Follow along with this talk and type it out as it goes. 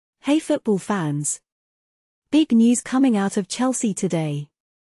Hey football fans! Big news coming out of Chelsea today.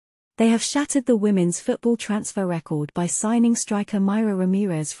 They have shattered the women's football transfer record by signing striker Mayra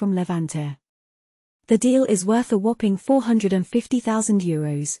Ramirez from Levante. The deal is worth a whopping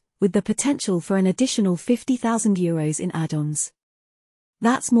 €450,000, with the potential for an additional €50,000 in add-ons.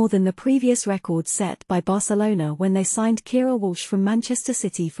 That's more than the previous record set by Barcelona when they signed Keira Walsh from Manchester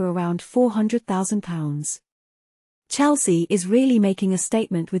City for around £400,000. Chelsea is really making a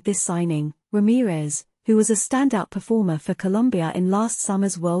statement with this signing. Ramirez, who was a standout performer for Colombia in last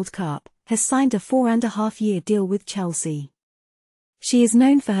summer's World Cup, has signed a 4.5-year deal with Chelsea. She is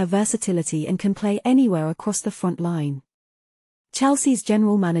known for her versatility and can play anywhere across the front line. Chelsea's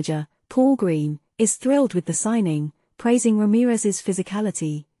general manager, Paul Green, is thrilled with the signing, praising Ramirez's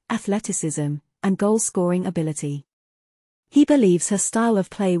physicality, athleticism, and goal-scoring ability. He believes her style of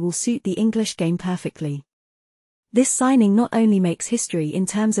play will suit the English game perfectly. This signing not only makes history in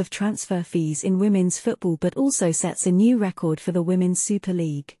terms of transfer fees in women's football but also sets a new record for the Women's Super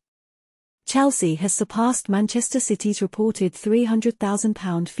League. Chelsea has surpassed Manchester City's reported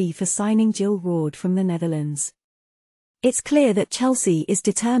 £300,000 fee for signing Jill Roord from the Netherlands. It's clear that Chelsea is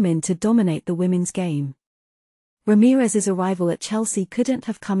determined to dominate the women's game. Ramirez's arrival at Chelsea couldn't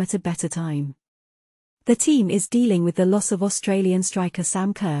have come at a better time. The team is dealing with the loss of Australian striker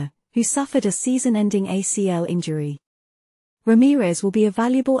Sam Kerr, who suffered a season-ending ACL injury. Ramirez will be a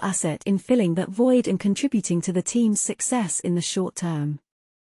valuable asset in filling that void and contributing to the team's success in the short term.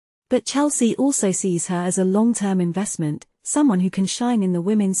 But Chelsea also sees her as a long-term investment, someone who can shine in the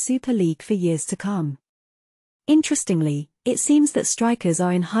Women's Super League for years to come. Interestingly, it seems that strikers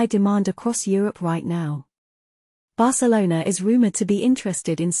are in high demand across Europe right now. Barcelona is rumored to be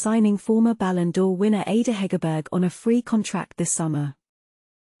interested in signing former Ballon d'Or winner Ada Hegerberg on a free contract this summer.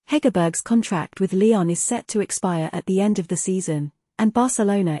 Hegerberg's contract with Lyon is set to expire at the end of the season, and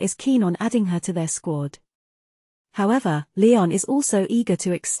Barcelona is keen on adding her to their squad. However, Lyon is also eager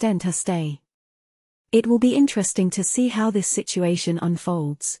to extend her stay. It will be interesting to see how this situation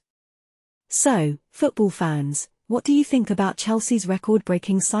unfolds. So, football fans, what do you think about Chelsea's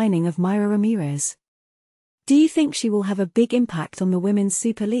record-breaking signing of Mayra Ramirez? Do you think she will have a big impact on the Women's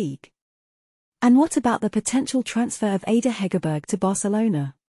Super League? And what about the potential transfer of Ada Hegerberg to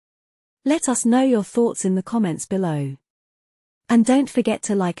Barcelona? Let us know your thoughts in the comments below. And don't forget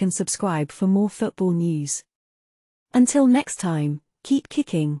to like and subscribe for more football news. Until next time, keep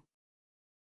kicking.